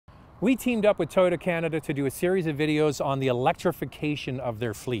We teamed up with Toyota Canada to do a series of videos on the electrification of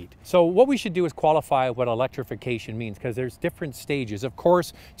their fleet. So what we should do is qualify what electrification means, because there's different stages. Of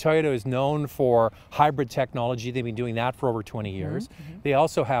course, Toyota is known for hybrid technology. They've been doing that for over 20 years. They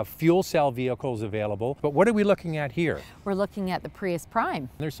also have fuel cell vehicles available. But what are we looking at here? We're looking at the Prius Prime.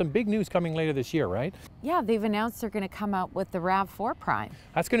 There's some big news coming later this year, right? Yeah, they've announced they're going to come out with the RAV4 Prime.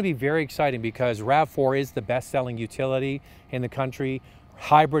 That's going to be very exciting because RAV4 is the best-selling utility in the country.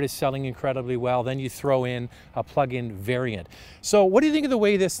 Hybrid is selling incredibly well. Then you throw in a plug-in variant. So what do you think of the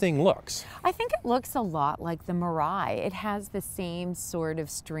way this thing looks? I think it looks a lot like the Mirai. It has the same sort of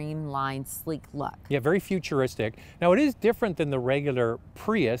streamlined, sleek look. Yeah, very futuristic. Now it is different than the regular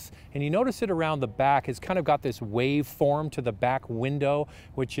Prius, and you notice it around the back. It's kind of got this wave form to the back window,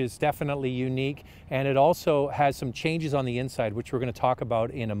 which is definitely unique. And it also has some changes on the inside, which we're going to talk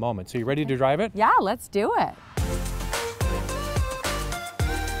about in a moment. So you ready to drive it? Yeah, let's do it.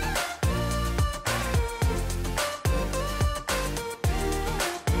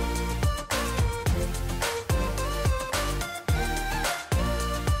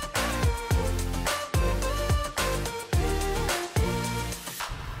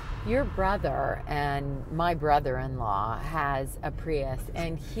 Your brother and my brother-in-law has a Prius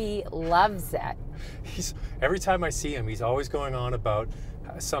and he loves it. Every time I see him, he's always going on about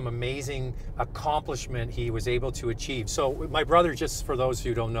some amazing accomplishment he was able to achieve. So my brother, just for those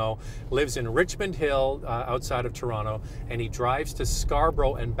who don't know, lives in Richmond Hill outside of Toronto, and he drives to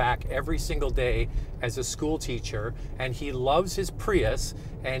Scarborough and back every single day as a school teacher, and he loves his Prius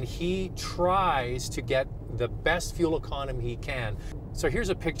and he tries to get the best fuel economy he can. So here's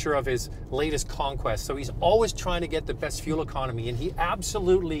a picture of his latest conquest. So he's always trying to get the best fuel economy, and he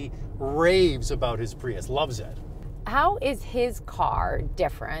absolutely raves about his Prius, loves it. How is his car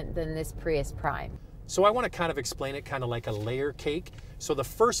different than this Prius Prime? So I want to kind of explain it kind of like a layer cake. So the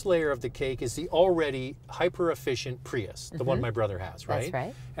first layer of the cake is the already hyper efficient Prius, the one my brother has, right? That's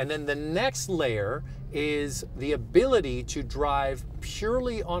right. And then the next layer is the ability to drive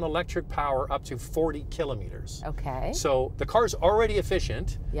purely on electric power up to 40 kilometers. Okay. So the car's already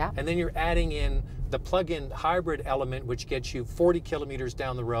efficient. Yeah. And then you're adding in the plug-in hybrid element, which gets you 40 kilometers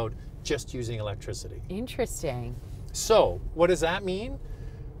down the road just using electricity. Interesting. So what does that mean?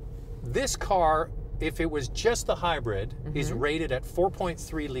 This car, if it was just the hybrid, is rated at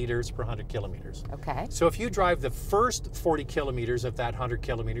 4.3 liters per 100 kilometers. Okay. So if you drive the first 40 kilometers of that 100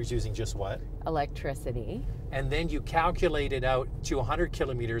 kilometers using just what? Electricity. And then you calculate it out to 100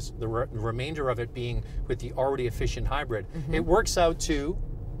 kilometers, the remainder of it being with the already efficient hybrid, it works out to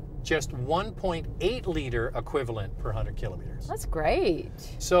just 1.8 liter equivalent per 100 kilometers. That's great.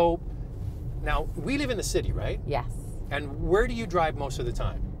 So now we live in the city, right? Yes. And where do you drive most of the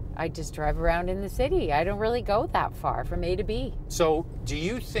time? I just drive around in the city. I don't really go that far from A to B. So do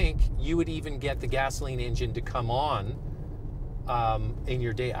you think you would even get the gasoline engine to come on in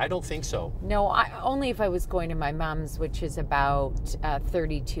your day? I don't think so. No, only if I was going to my mom's, which is about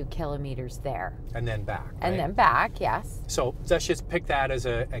 32 kilometers there. And then back, right? And then back, yes. So let's just pick that as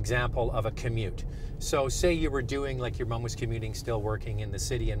an example of a commute. So say you were doing, like your mom was commuting, still working in the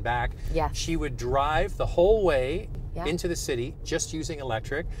city and back. Yes. She would drive the whole way into the city just using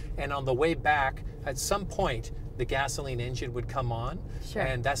electric. And on the way back, at some point, the gasoline engine would come on. Sure.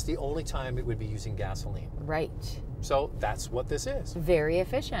 And that's the only time it would be using gasoline. Right. So that's what this is. Very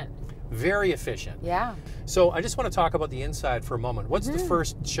efficient. Very efficient. Yeah. So I just want to talk about the inside for a moment. What's the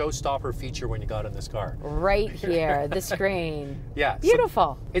first showstopper feature when you got in this car? Right here, the screen. Yeah.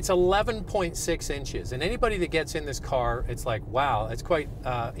 Beautiful. So it's 11.6 inches. And anybody that gets in this car, it's like, wow, it's quite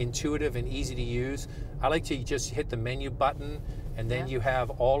intuitive and easy to use. I like to just hit the menu button, and then you have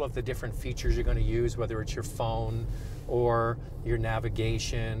all of the different features you're going to use, whether it's your phone or your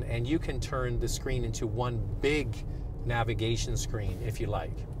navigation, and you can turn the screen into one big navigation screen if you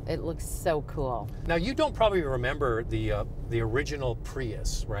like. It looks so cool. Now you don't probably remember the original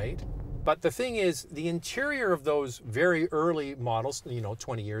Prius, right? But the thing is, the interior of those very early models,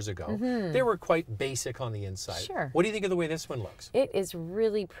 20 years ago, they were quite basic on the inside. Sure. What do you think of the way this one looks? It is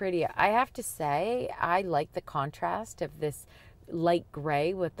really pretty. I have to say, I like the contrast of this light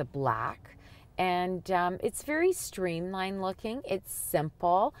gray with the black. And it's very streamlined looking. It's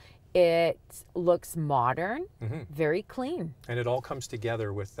simple. It looks modern, very clean. And it all comes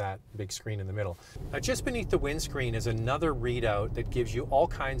together with that big screen in the middle. Now, just beneath the windscreen is another readout that gives you all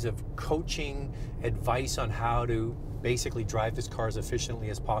kinds of coaching advice on how to basically drive this car as efficiently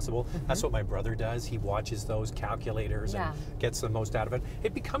as possible. That's what my brother does. He watches those calculators and gets the most out of it.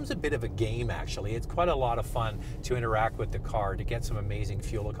 It becomes a bit of a game, actually. It's quite a lot of fun to interact with the car to get some amazing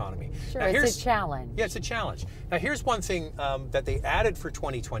fuel economy. Sure, now, it's a challenge. Yeah, it's a challenge. Now here's one thing that they added for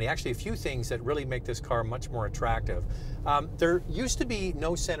 2020, actually a few things that really make this car much more attractive. There used to be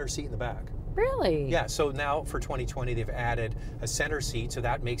no center seat in the back. Really? Yeah, so now for 2020 they've added a center seat, so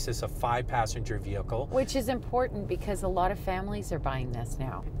that makes this a 5-passenger vehicle. Which is important because a lot of families are buying this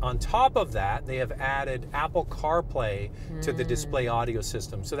now. On top of that, they have added Apple CarPlay to the display audio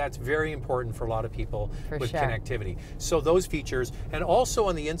system, so that's very important for a lot of people with connectivity. So those features, and also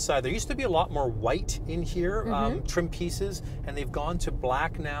on the inside, there used to be a lot more white in here, trim pieces, and they've gone to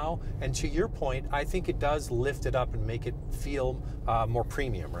black now, and to your point, I think it does lift it up and make it feel more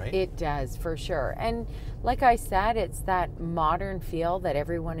premium, right? It does, for sure. And like I said, it's that modern feel that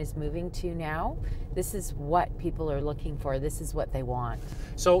everyone is moving to now. This is what people are looking for. This is what they want.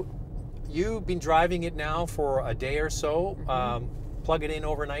 So you've been driving it now for a day or so. Plug it in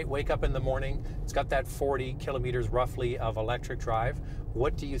overnight, wake up in the morning. It's got that 40 kilometers roughly of electric drive.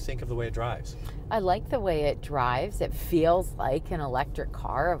 What do you think of the way it drives? I like the way it drives. It feels like an electric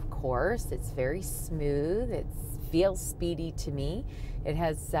car, of course. It's very smooth. It feels speedy to me. It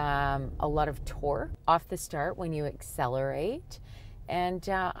has a lot of torque off the start when you accelerate. And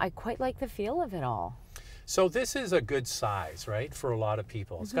I quite like the feel of it all. So this is a good size, right, for a lot of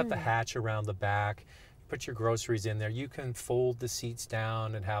people. It's got the hatch around the back. Put your groceries in there. You can fold the seats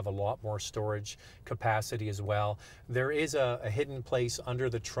down and have a lot more storage capacity as well. There is a hidden place under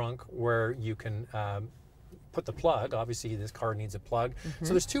the trunk where you can put the plug. Obviously this car needs a plug. So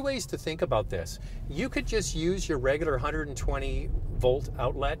there's two ways to think about this. You could just use your regular 120 volt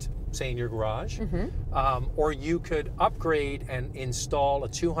outlet, say in your garage, or you could upgrade and install a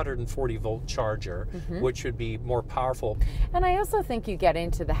 240 volt charger, which would be more powerful. And I also think you get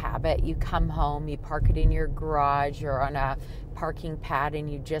into the habit. You come home, you park it in your garage or on a parking pad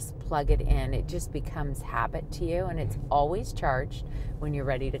and you just plug it in. It just becomes habit to you, and it's always charged when you're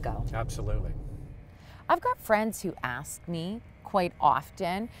ready to go. Absolutely. I've got friends who ask me quite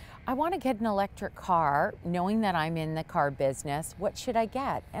often, I want to get an electric car, knowing that I'm in the car business, what should I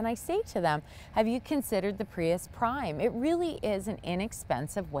get? And I say to them, have you considered the Prius Prime? It really is an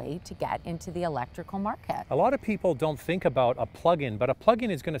inexpensive way to get into the electrical market. A lot of people don't think about a plug-in, but a plug-in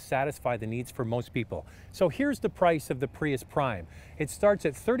is going to satisfy the needs for most people. So here's the price of the Prius Prime. It starts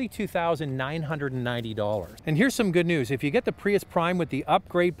at $32,990. And here's some good news. If you get the Prius Prime with the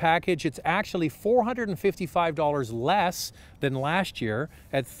upgrade package, it's actually $455 less than last year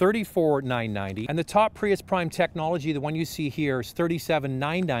at $34,990. And the top Prius Prime technology, the one you see here, is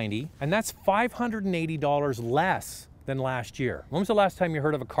 $37,990. And that's $580 less than last year. When was the last time you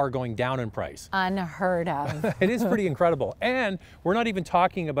heard of a car going down in price? Unheard of. It is pretty incredible. And we're not even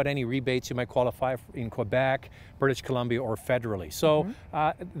talking about any rebates you might qualify in Quebec, British Columbia, or federally. So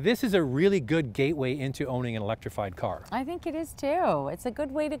this is a really good gateway into owning an electrified car. I think it is too. It's a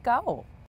good way to go.